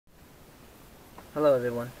Hello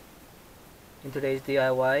everyone. In today's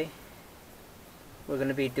DIY, we're going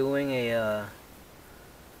to be doing a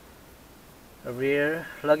rear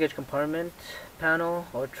luggage compartment panel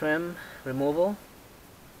or trim removal.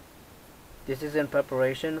 This is in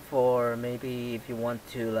preparation for maybe if you want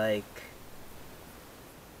to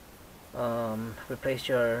replace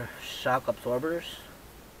your shock absorbers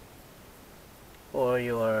or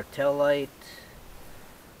your tail light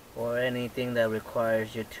or anything that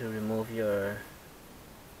requires you to remove your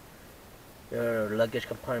luggage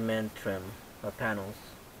compartment trim or panels.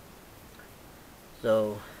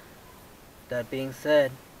 So that being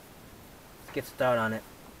said, let's get started on it.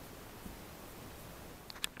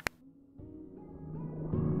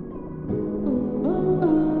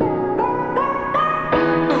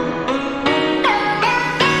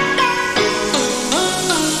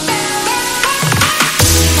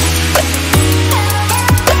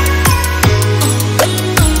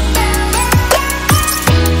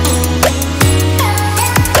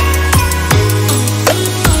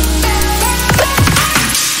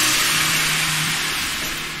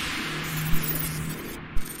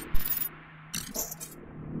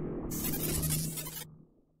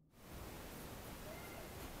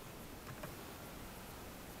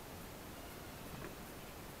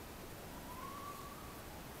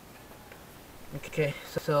 Okay,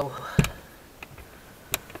 so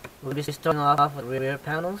we'll be starting off with rear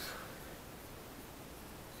panels.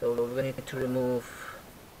 So we're going to need to remove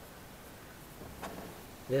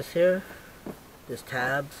this here, this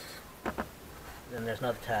tabs, and there's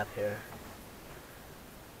another tab here.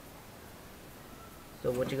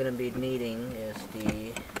 So what you're going to be needing is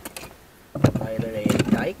either a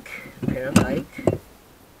pair of dike,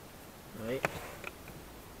 right?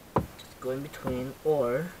 Go in between,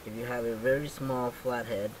 or if you have a very small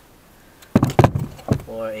flathead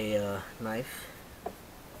or a knife,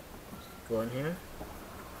 just go in here.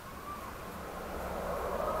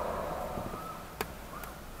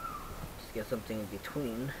 Just get something in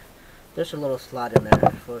between. There's a little slot in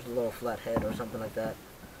there for a little flathead or something like that,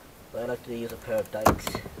 but I like to use a pair of dikes.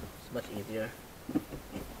 It's much easier.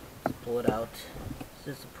 Just pull it out. It's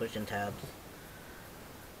just a push-in tabs.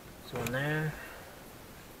 So in there.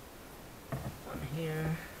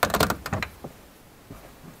 Here,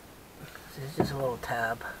 this is just a little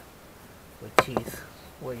tab with teeth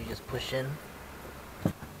where you just push in.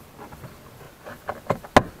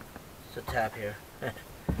 It's a tab here.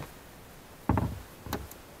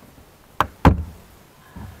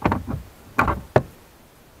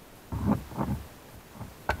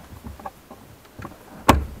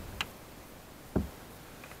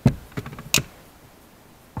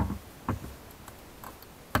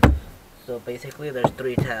 So basically there's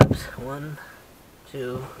 3 tabs, 1,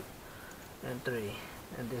 2, and 3,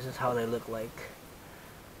 and this is how they look like.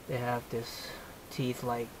 They have this teeth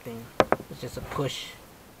like thing. It's just a push,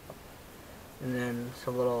 and then it's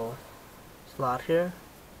a little slot here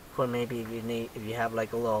for maybe if you have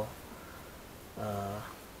like a little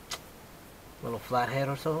flathead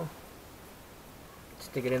or so.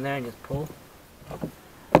 Stick it in there and just pull.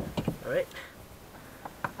 Alright.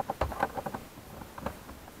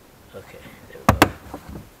 Okay, there we go.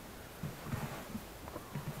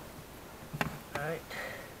 Alright.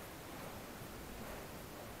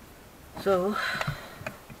 So,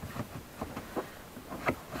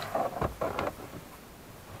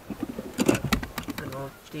 I'm gonna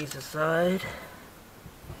move these aside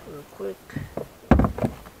real quick.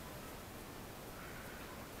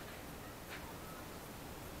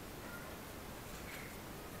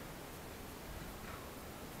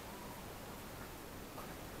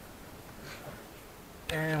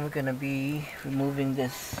 And we're gonna be removing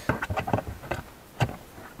this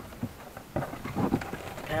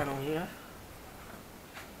panel here.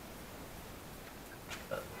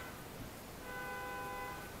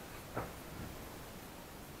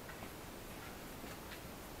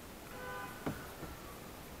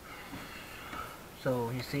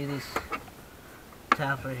 So you see this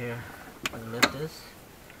tab right here. And lift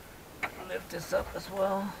this up as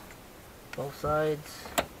well, both sides.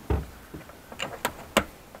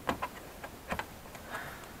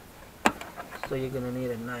 So you're gonna need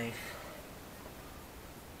a knife,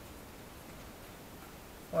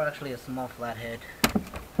 or actually a small flathead,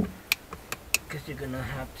 because you're gonna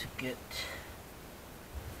have to get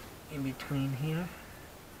in between here.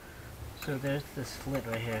 So there's this slit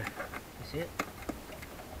right here. You see it?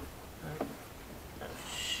 I'll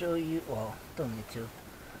show you. Well, don't need to,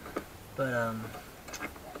 but here.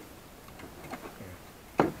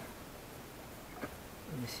 Let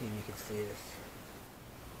me see if you can see this.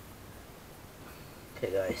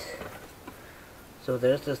 Okay guys, so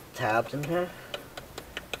there's this tabs in here.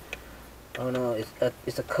 Oh no,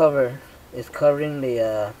 it's a cover. It's covering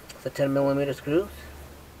the 10mm screws.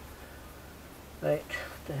 Right,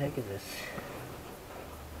 what the heck is this?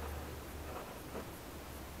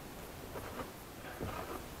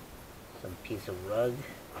 Some piece of rug.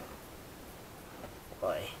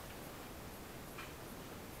 Why?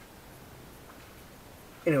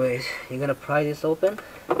 Anyways, you're gonna pry this open.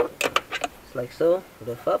 Just like so.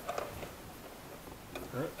 Lift up.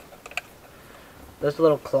 Right. There's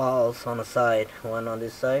little claws on the side. One on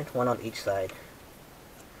this side, one on each side.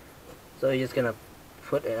 So you're just gonna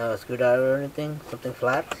put a screwdriver or anything, something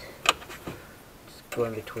flat. Just go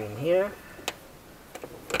in between here.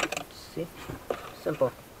 See?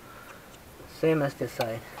 Simple. Same as this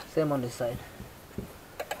side. Same on this side.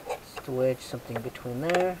 Just wedge something between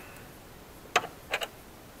there.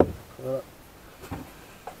 Pull up.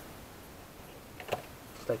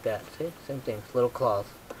 Just like that. See? Same thing. Little claws.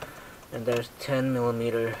 And there's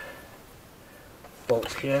 10mm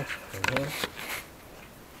bolts here and here.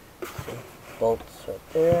 See? Bolts right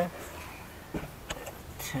there.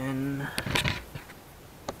 10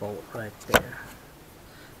 bolt right there.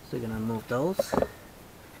 So you're gonna move those.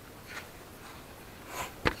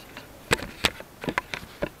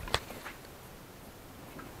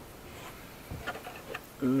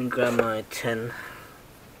 Let me grab my 10.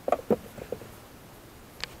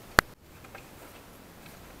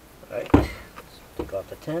 Alright, let's take off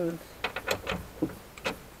the 10s.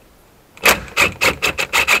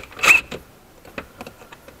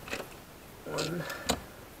 One,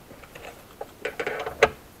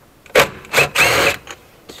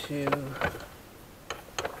 two,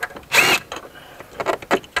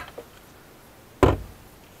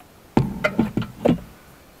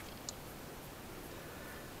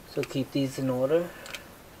 so keep these in order.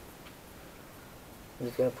 I'm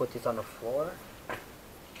just going to put this on the floor.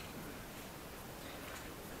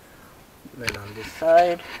 And then on this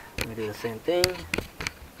side, I'm going to do the same thing.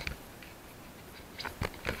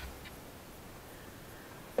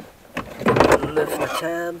 Lift the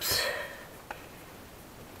tabs.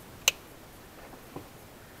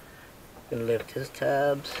 And lift his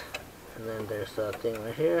tabs. And then there's a thing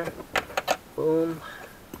right here. Boom.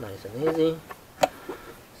 Nice and easy.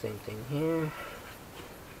 Same thing here.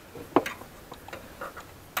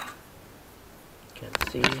 Can't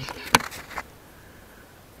see.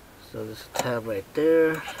 So there's a tab right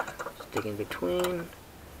there. Stick in between.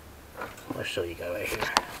 I'll show you guys right here.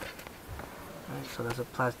 Alright, so there's a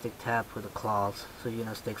plastic tab with the claws. So you're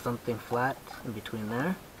gonna stick something flat in between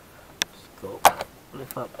there. Just go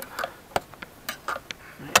lift up.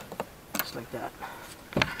 Right, just like that.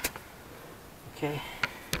 Okay.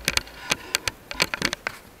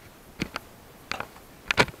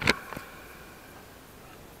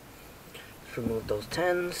 Just remove those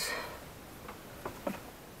 10s.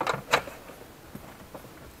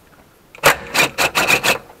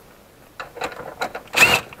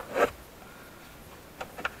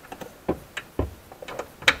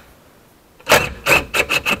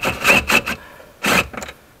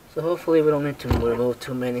 So hopefully we don't need to remove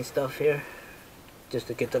too many stuff here, just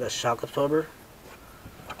to get to the shock absorber.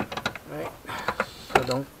 Right.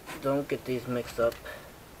 So don't get these mixed up.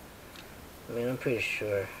 I mean, I'm pretty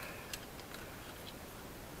sure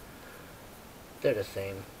they're the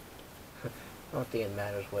same. I don't think it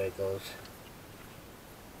matters where it goes.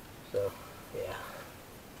 So yeah.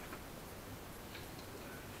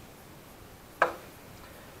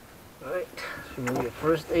 Alright, let's remove your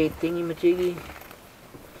first aid thingy majiggy.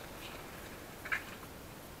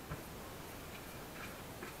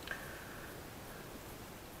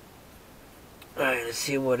 Alright, let's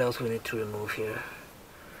see what else we need to remove here.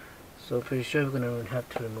 So pretty sure we're gonna have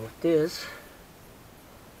to remove this.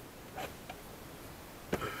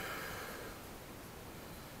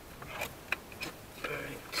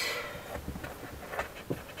 Alright.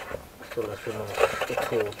 So let's remove the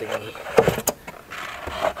tool thingy.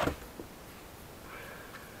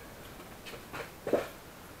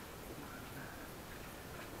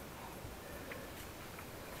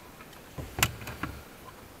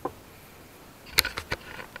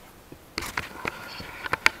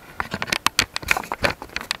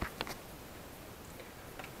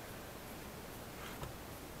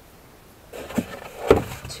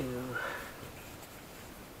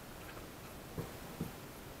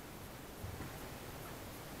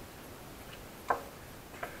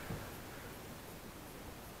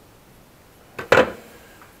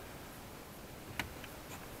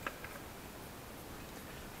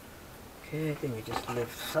 Okay, I think it just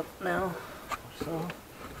lifts up now. So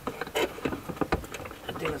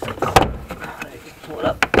I think it's a clip. I can pull it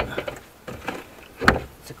up.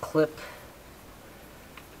 It's a clip.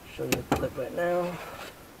 show you the clip right now.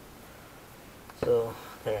 So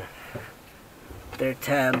there are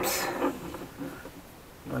tabs.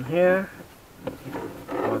 One here,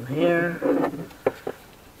 one here.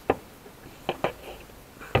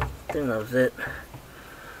 I think that was it.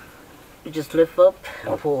 You just lift up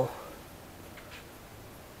and pull.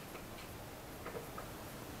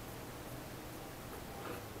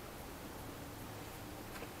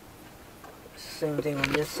 Same thing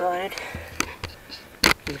on this side.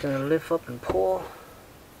 Just gonna lift up and pull.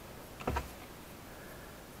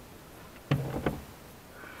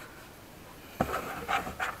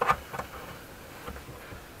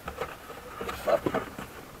 Up.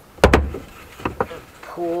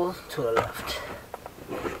 Pull to the left.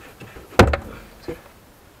 See?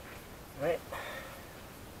 Right.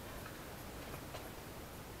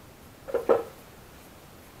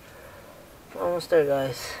 Almost there,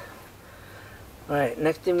 guys. Alright,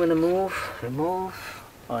 next thing we're gonna remove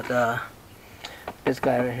this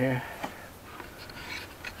guy right here.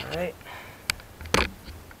 Alright.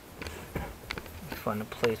 Find a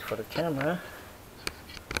place for the camera.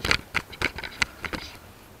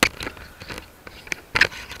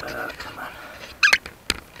 Come on.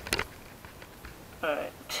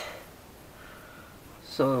 Alright.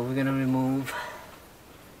 So we're gonna remove.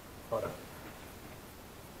 Hold on.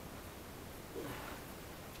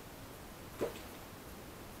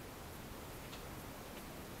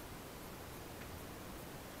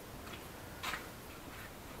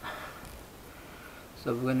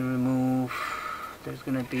 So we're going to remove, there's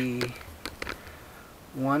going to be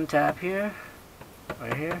one tab here,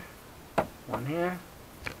 right here, one here,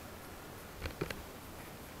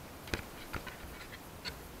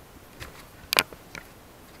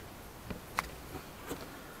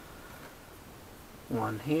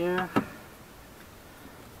 one here,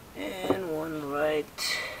 and one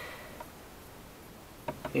right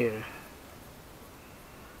here.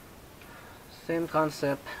 Same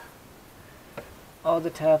concept. All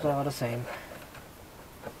the tabs are all the same.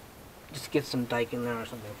 Just get some dike in there or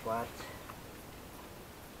something flat.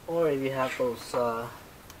 Or if you have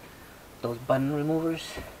those button removers.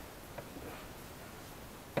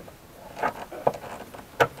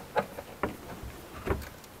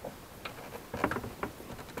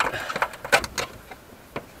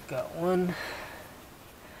 Got one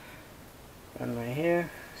right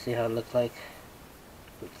here. See how it looks like?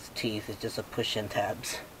 With its teeth, it's just a push-in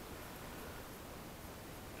tabs.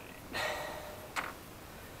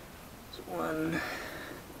 One.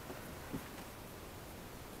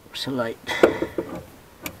 Where's the light?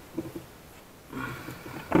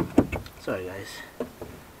 Sorry, guys.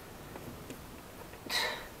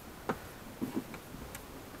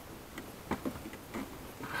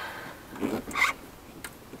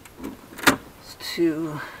 It's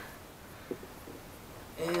 2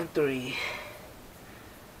 and 3,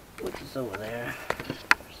 which is over there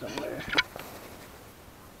somewhere.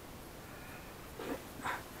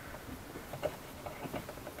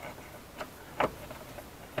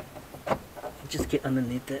 Just get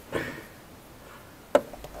underneath it.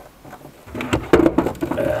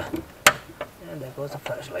 And there goes the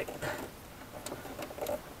flashlight.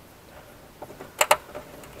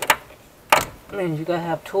 Man, you gotta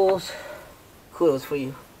have tools. Kudos for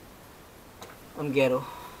you. I'm ghetto,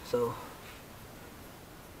 so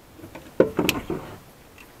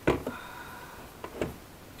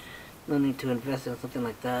no need to invest in something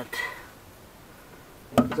like that.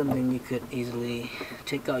 Something you could easily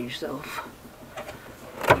take out yourself.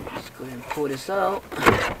 Let's go ahead and pull this out.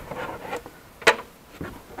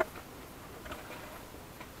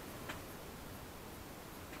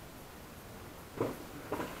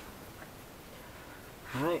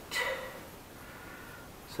 Alright.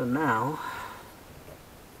 So now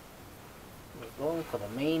we're going for the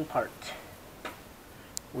main part,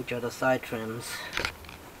 which are the side trims.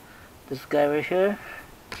 This guy right here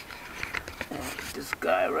and this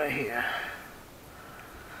guy right here.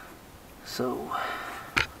 So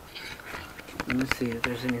let me see if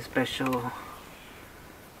there's any special.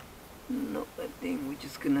 Nope, I think we're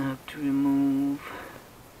just gonna have to remove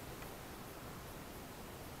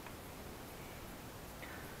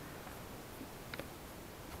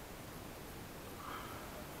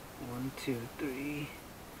one, two, three,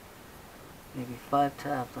 maybe 5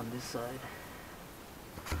 tabs on this side.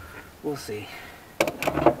 We'll see.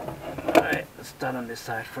 Alright, let's start on this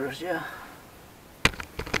side first, yeah.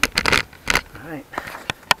 Alright.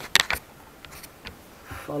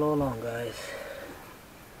 Follow along, guys.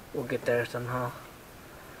 We'll get there somehow.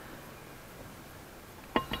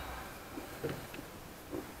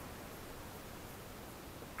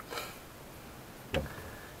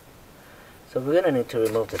 So we're gonna need to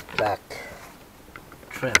remove the back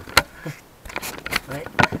trim, right?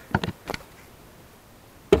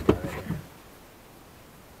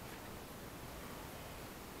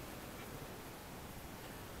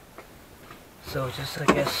 So just, I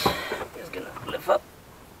guess, just gonna lift up.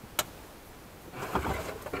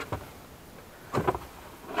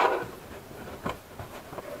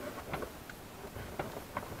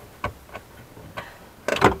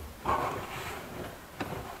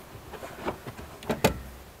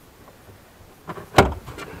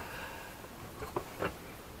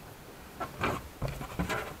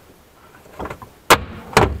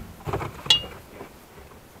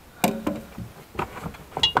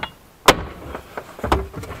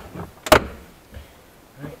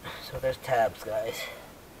 So there's tabs, guys.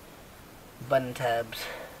 Button tabs.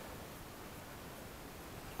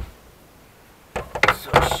 So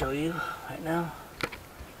I'll show you right now.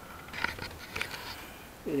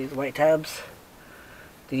 Look at these white tabs.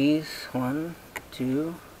 These 1,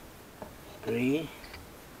 2, 3,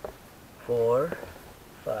 4,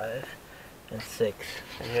 5, and 6.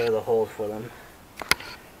 And here are the holes for them.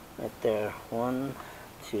 Right there. 1,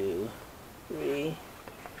 2, 3,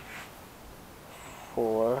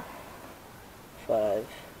 4, 5,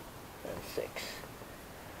 and 6.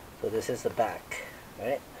 So this is the back,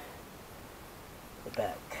 right? The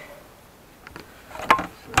back. So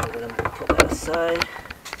we're going to put that aside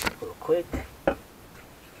real quick.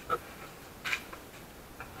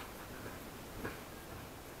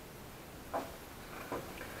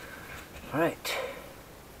 Alright.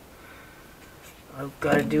 What I've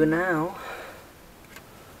got to do now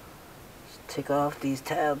is take off these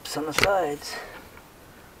tabs on the sides.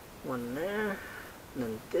 One there, and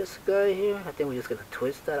then this guy here, I think we're just going to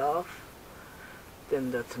twist that off.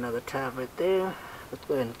 Then that's another tab right there. Let's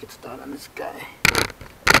go ahead and get started on this guy.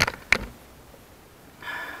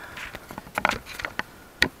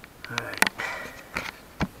 Alright.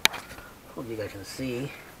 Hope you guys can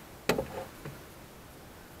see.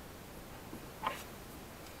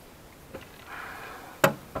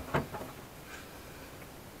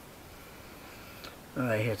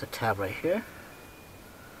 Alright, here's a tab right here.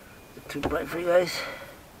 Too bright for you guys.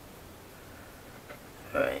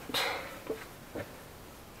 Alright.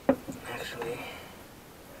 Actually,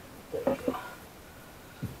 there we go.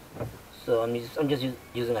 So I'm just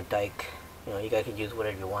using a dike. You know, you guys can use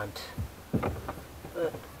whatever you want.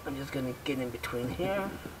 But I'm just gonna get in between here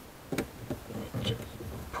and just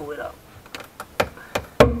pull it up.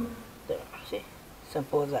 There, see?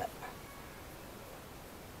 Simple as that.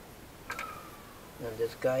 And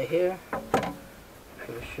this guy here,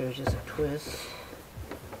 pretty sure it's just a twist,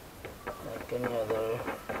 like any other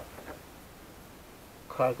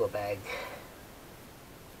cargo bag.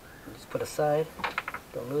 Just put aside,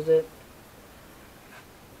 don't lose it.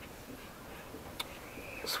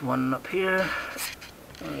 This one up here,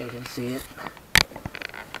 you can see it,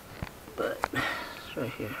 but it's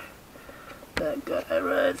right here. That guy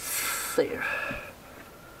right there.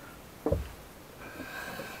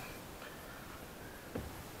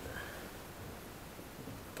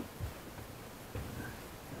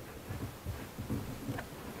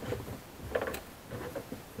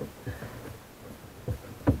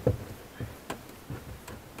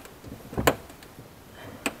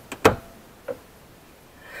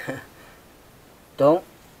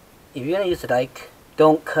 If you're gonna use a dike,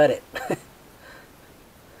 don't cut it.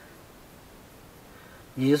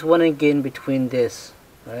 You just want to get in between this,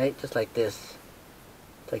 alright? Just like this.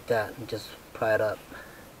 Like that, and just pry it up.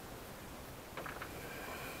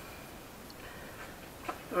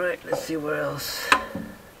 Alright, let's see where else.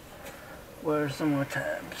 Where are some more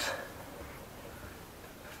tabs?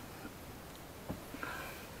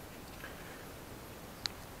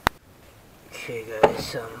 Okay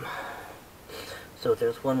guys, so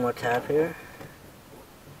there's one more tab here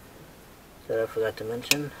that I forgot to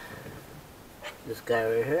mention. This guy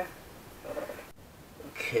right here.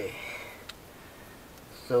 Okay.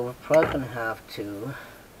 So we're probably gonna have to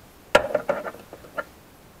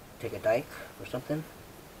take a dike or something.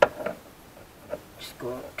 Just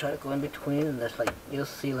try to go in between, and there's like, you'll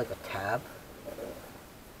see like a tab.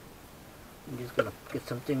 I'm just gonna get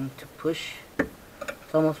something to push.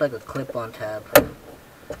 It's almost like a clip-on tab.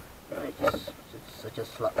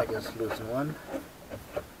 I just loosen one.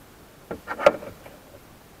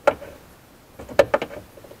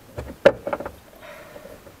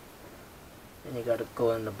 And you gotta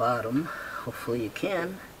go in the bottom. Hopefully you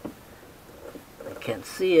can. I can't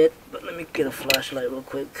see it, but let me get a flashlight real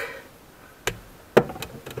quick.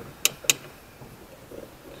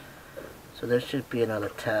 So there should be another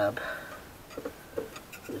tab.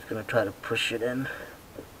 I'm just gonna try to push it in.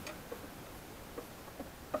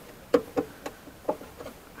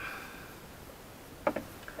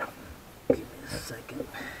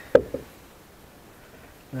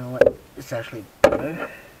 it's actually better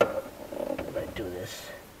if I do this.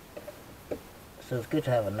 So it's good to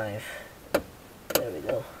have a knife. There we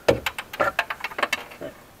go.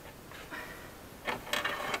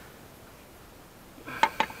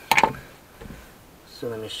 So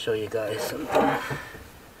let me show you guys something.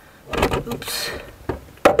 Oops.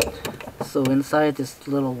 So inside this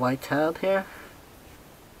little white tab here,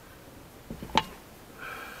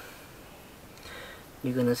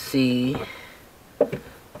 you're gonna see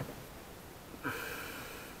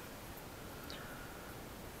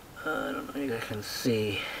I don't know if you guys can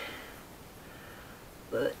see,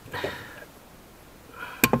 but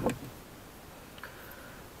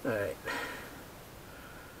alright.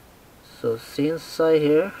 So see inside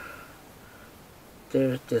here,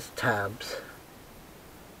 there's just tabs.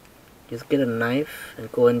 Just get a knife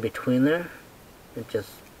and go in between there and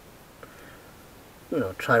just, you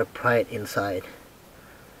know, try to pry it inside.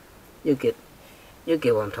 You get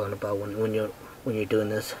what I'm talking about when you're doing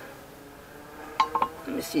this.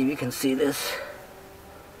 Let me see if you can see this.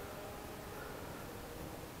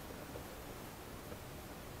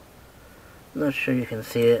 I'm not sure you can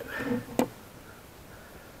see it,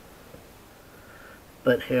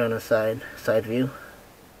 but here on the side view,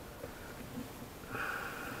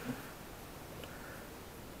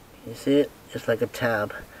 you see it? It's like a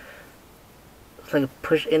tab. It's like a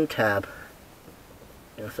push-in tab.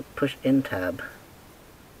 It's a push-in tab.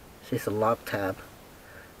 See, it's a lock tab.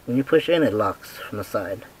 When you push in, it locks from the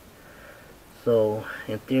side. So,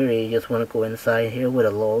 in theory, you just want to go inside here with a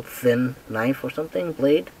little thin knife or something,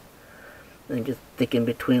 blade, and just stick in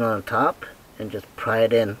between on the top, and just pry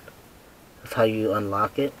it in. That's how you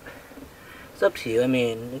unlock it. It's up to you. I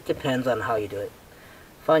mean, it depends on how you do it.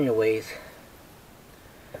 Find your ways.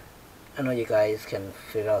 I know you guys can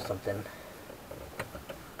figure out something.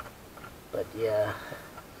 But yeah,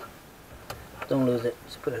 don't lose it.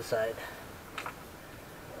 Just put it aside.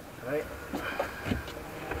 Alright.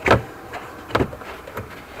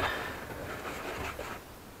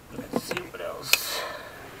 Let's see what else.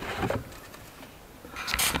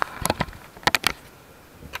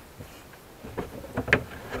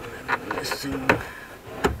 I'm missing.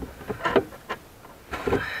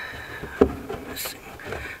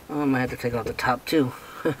 Oh, I might have to take off the top too.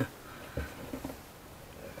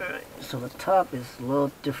 Alright, so the top is a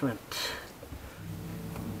little different.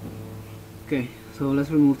 Okay, so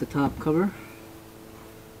let's remove the top cover.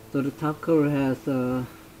 So the top cover has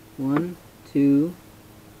 1, 2,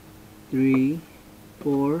 3,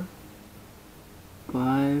 4,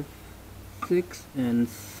 5, 6, and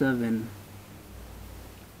 7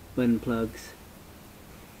 button plugs.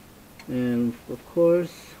 And of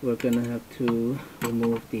course, we're gonna have to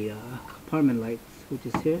remove the compartment lights, which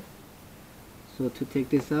is here. So to take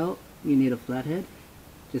this out, you need a flathead.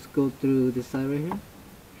 Just go through this side right here.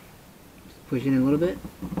 Just push it in a little bit,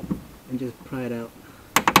 and just pry it out,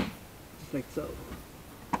 just like so.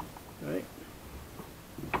 Alright.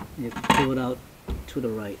 You pull it out to the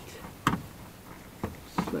right,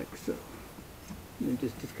 just like so. And then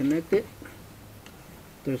just disconnect it.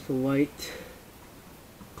 There's a white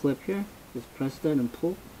clip here. Just press that and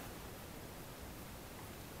pull.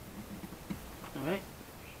 Alright.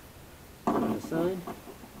 On the side.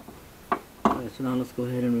 Alright, so now let's go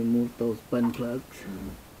ahead and remove those button plugs.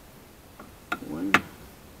 One.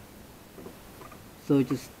 So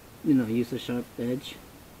just, you know, use a sharp edge.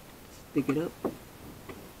 Stick it up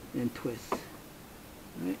and twist.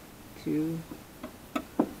 Alright. 2,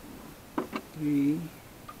 3,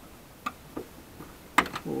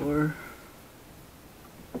 4,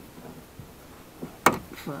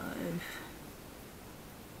 5,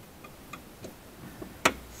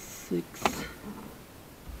 6,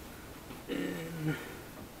 and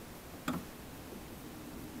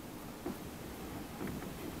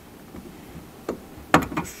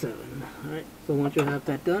 7. Alright, so once you have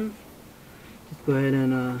that done, just go ahead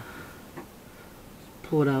and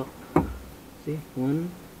pull it out. See?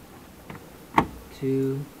 1,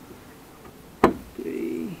 2,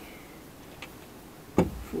 3,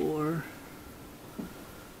 4.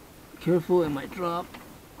 Careful, it might drop.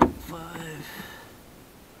 5,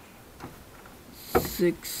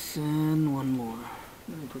 6, and one more.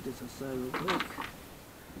 Let me put this aside real quick.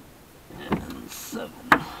 And 7.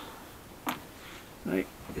 Alright,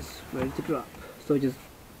 it's ready to drop. So just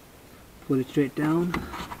put it straight down.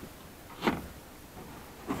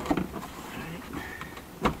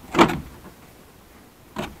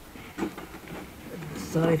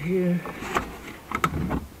 Side here.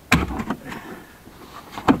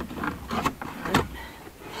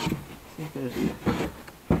 See, there's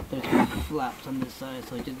flaps on this side,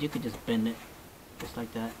 so you could just bend it just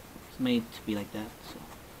like that. It's made to be like that. So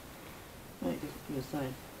Right, just put it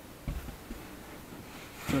aside.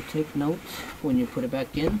 So take note when you put it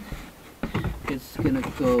back in. It's gonna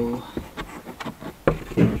go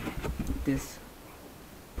this.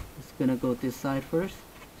 It's gonna go this side first,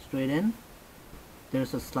 straight in.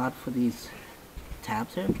 There's a slot for these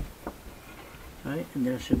tabs here, right? And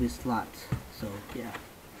there should be slots. So yeah.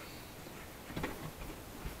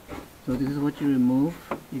 So this is what you remove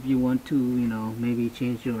if you want to, you know, maybe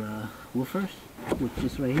change your woofers, which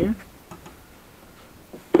is right here.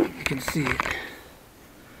 You can see it.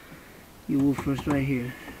 Your woofers right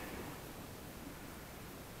here.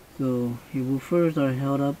 So your woofers are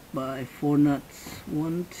held up by 4 nuts,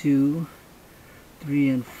 1, 2, 3,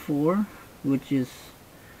 and 4, which is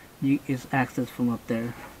accessed from up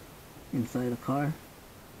there inside the car.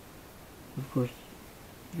 Of course,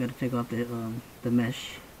 you gotta take off the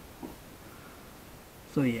mesh.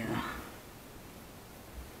 So yeah.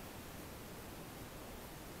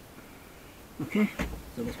 Okay,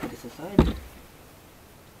 so let's put this aside.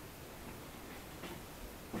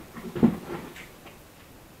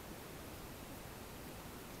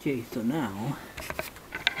 Okay, so now,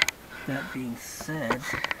 that being said,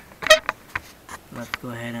 let's go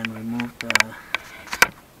ahead and remove the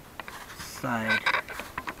side.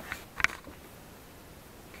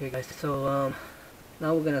 Okay guys, so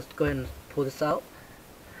now we're gonna go ahead and pull this out.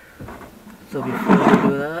 So before we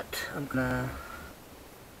do that,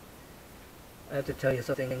 I have to tell you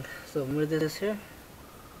something. So remember this here?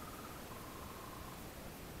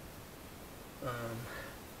 Let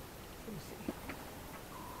me see.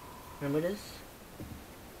 Remember this?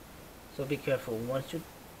 So be careful. Once you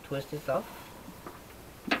twist this off,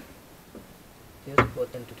 this will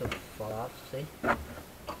tend to fall off. See? So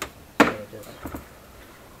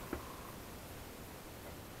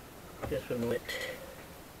just remove it.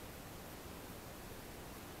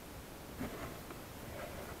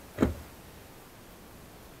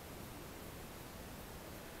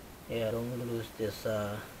 Yeah, don't lose this,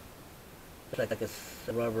 it's like a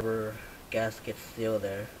rubber gasket seal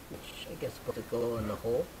there, which I guess is supposed to go in the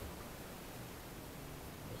hole,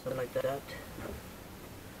 or something like that.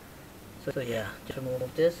 So yeah, just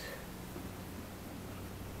remove this,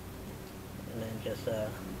 and then just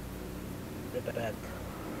flip it back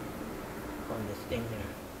on this thing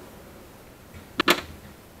here.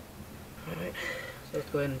 Alright, so let's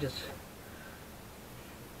go ahead and just...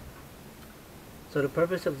 So the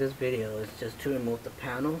purpose of this video is just to remove the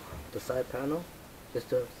panel, the side panel,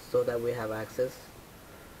 just so that we have access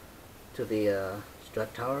to the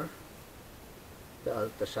strut tower,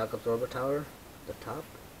 the shock absorber tower, the top,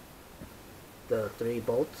 the 3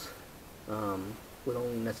 bolts. We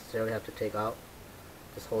don't necessarily have to take out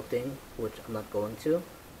this whole thing, which I'm not going to.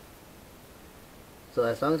 So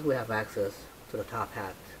as long as we have access to the top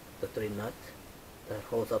hat, the 3 nuts that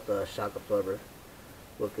holds up the shock absorber,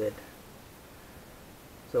 we're good.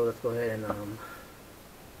 So let's go ahead and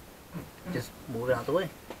just move it out of the way.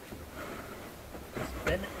 Just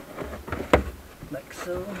bend it like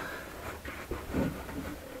so.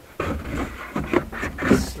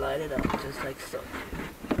 Slide it up just like so.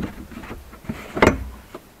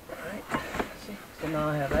 Alright, see? So now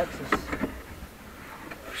I have access.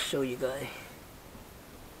 I'll show you guys.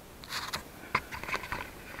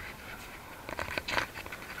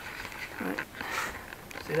 Alright,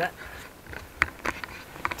 see that?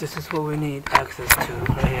 This is what we need access to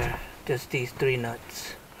right here. Just these 3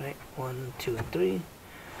 nuts, right? 1, 2, and 3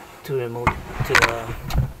 to remove to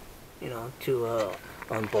to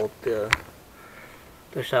unbolt the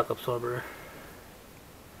shock absorber.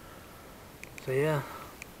 So yeah,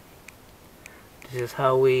 this is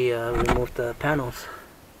how we remove the panels.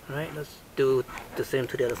 All right, let's do the same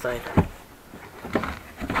to the other side.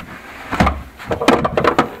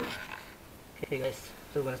 Okay guys,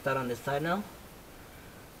 so we're gonna start on this side now.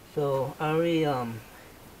 So I already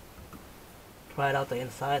pried out the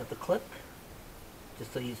inside of the clip,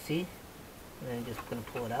 just so you see, and then just gonna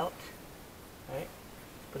pull it out. Alright,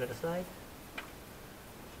 put it aside.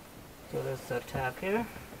 So there's a tab here.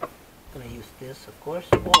 Gonna use this, of course,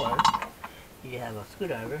 or you have a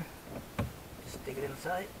screwdriver, just stick it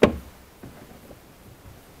inside.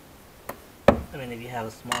 I mean, if you have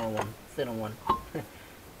a smaller one, thinner one,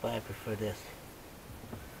 but I prefer this.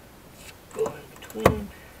 Just go in between.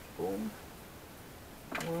 Boom.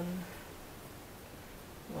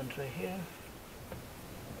 One's right here.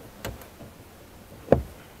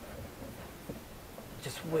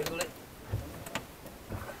 Just wiggle it.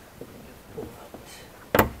 Just pull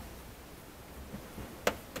out.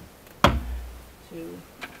 2.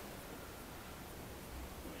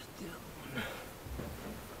 Where's the other one?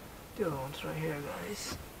 The other one's right here, guys.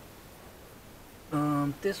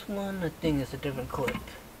 This one I think is a different clip.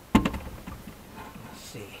 Let's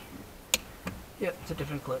see. Yep, it's a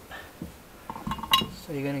different clip.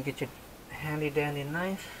 So you're gonna get your handy dandy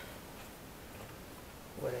knife.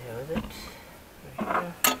 Where the hell is it?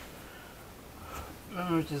 Right here.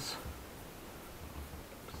 Remember, just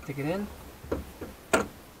stick it in.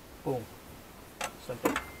 Boom.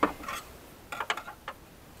 Simple.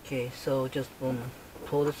 Okay, so just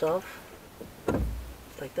pull this off.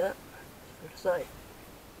 Just like that. To the side.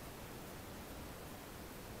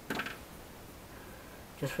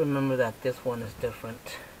 Just remember that this one is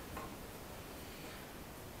different.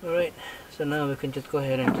 Alright, so now we can just go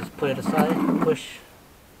ahead and just put it aside.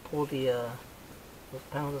 Pull the those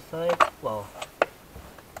panels aside. Well,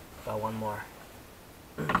 got one more.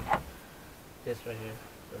 This right here.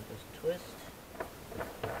 So just twist.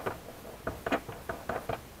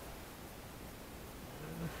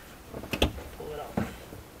 Pull it off.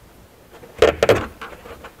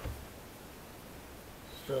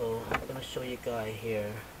 So I'm gonna show you guys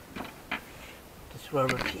here this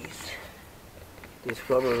rubber piece. These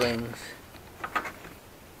rubber rings.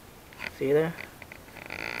 See there?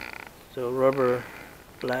 So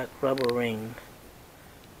black rubber ring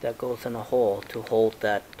that goes in a hole to hold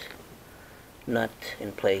that nut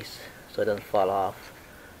in place so it doesn't fall off.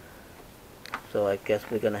 So I guess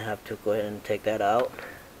we're gonna have to go ahead and take that out.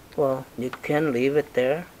 Well, you can leave it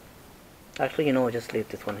there. Actually, you know what, just leave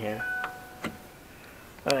this one here.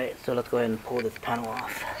 Alright, so let's go ahead and pull this panel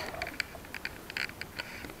off.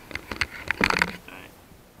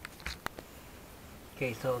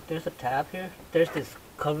 Okay, so there's a tab here. There's this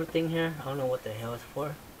cover thing here. I don't know what the hell it's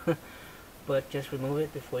for. But just remove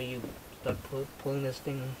it before you start pulling this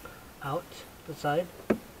thing out the side.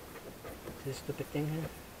 This stupid thing here.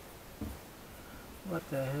 What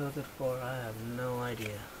the hell is it for? I have no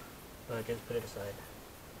idea. But just put it aside.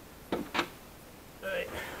 Alright,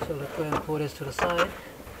 so let's go ahead and pull this to the side.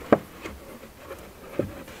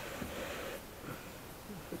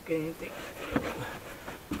 Okay, anything.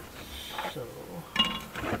 So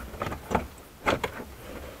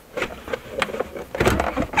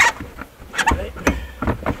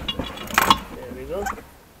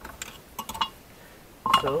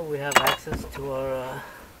so we have access to our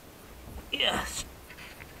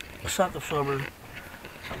shock absorber.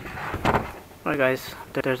 Alright guys,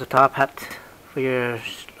 there's a top hat for your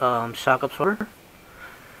shock absorber.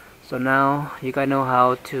 So now you guys know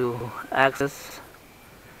how to access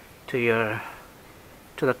to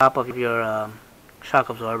the top of your shock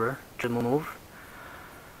absorber to remove.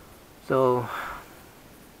 So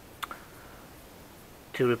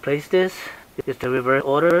to replace this is the reverse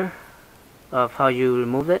order of how you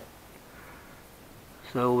remove it.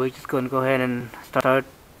 So we're just going to go ahead and start,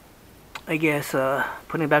 I guess,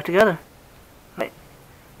 putting it back together. Right,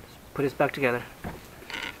 just put this back together.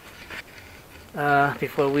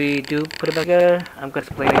 Before we do put it back together, I'm going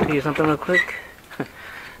to explain to you something real quick.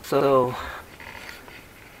 So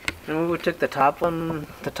remember we took the top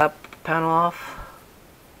panel off.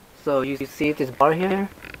 So you see this bar here?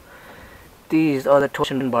 These are the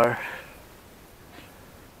torsion bar.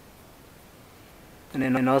 And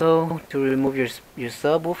then also to remove your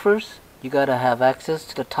subwoofers, you gotta have access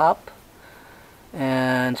to the top.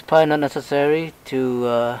 And it's probably not necessary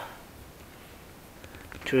to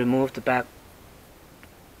remove this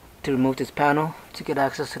panel to get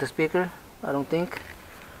access to the speaker. I don't think.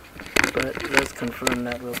 But let's confirm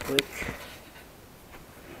that real quick.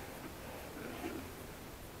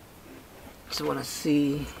 Just want to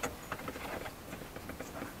see.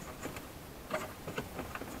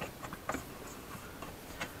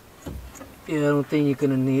 Yeah, I don't think you're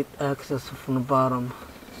gonna need access from the bottom.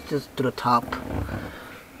 It's just to the top.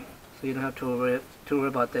 So you don't have to worry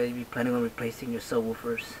about that if you're planning on replacing your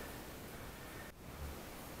subwoofers.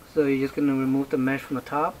 So you're just gonna remove the mesh from the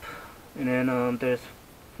top, and then there's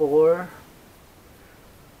four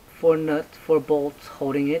bolts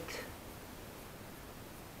holding it.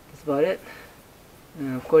 That's about it.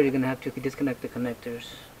 And of course you're gonna have to disconnect the connectors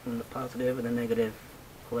from the positive and the negative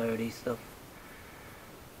polarity stuff.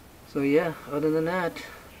 So yeah, other than that,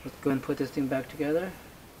 let's go and put this thing back together.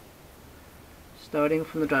 Starting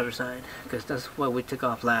from the driver's side, because that's what we took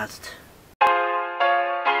off last.